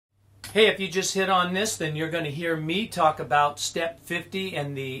Hey, if you just hit on this, then you're going to hear me talk about Step 50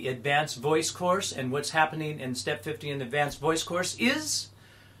 and the Advanced Voice course. And what's happening in Step 50 in the Advanced Voice course is,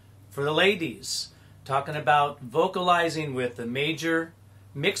 for the ladies, talking about vocalizing with the major,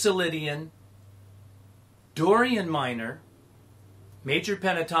 mixolydian, dorian minor, major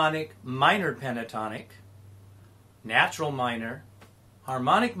pentatonic, minor pentatonic, natural minor,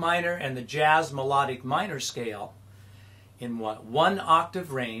 harmonic minor, and the jazz melodic minor scale in what, 1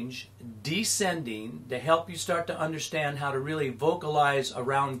 octave range, descending, to help you start to understand how to really vocalize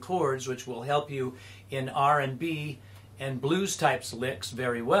around chords, which will help you in R&B and blues types licks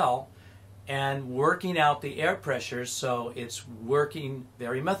very well, and working out the air pressures, so it's working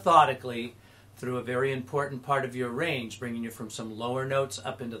very methodically through a very important part of your range, bringing you from some lower notes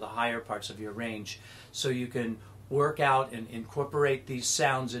up into the higher parts of your range, so you can work out and incorporate these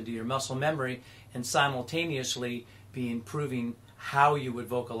sounds into your muscle memory and simultaneously be improving how you would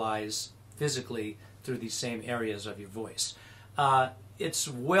vocalize physically through these same areas of your voice. It's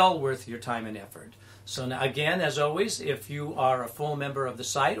well worth your time and effort. So now, again, as always, if you are a full member of the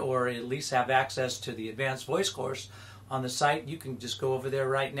site or at least have access to the Advanced Voice course on the site, you can just go over there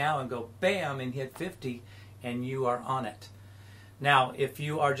right now and go bam and hit 50 and you are on it. Now, if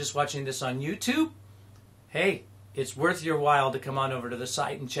you are just watching this on YouTube, hey, it's worth your while to come on over to the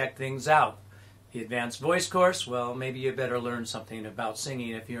site and check things out. The Advanced Voice course, well, maybe you better learn something about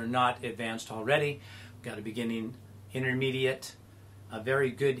singing if you're not advanced already. We've got a beginning, intermediate, a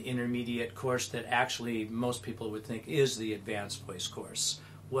very good intermediate course that actually most people would think is the Advanced Voice course.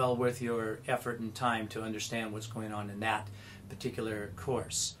 Well worth your effort and time to understand what's going on in that particular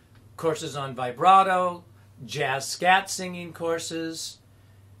course. Courses on vibrato, jazz scat singing courses,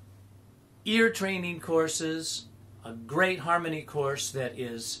 ear training courses, a great harmony course that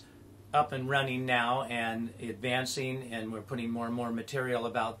is up and running now and advancing, and we're putting more and more material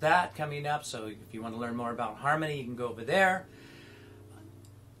about that coming up, so if you want to learn more about harmony, you can go over there.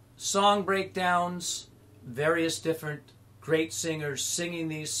 Song breakdowns, various different great singers singing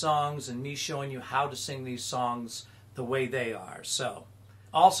these songs and me showing you how to sing these songs the way they are. So,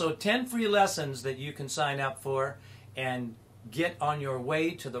 also 10 free lessons that you can sign up for and get on your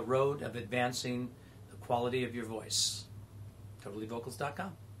way to the road of advancing the quality of your voice.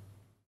 TotallyVocals.com.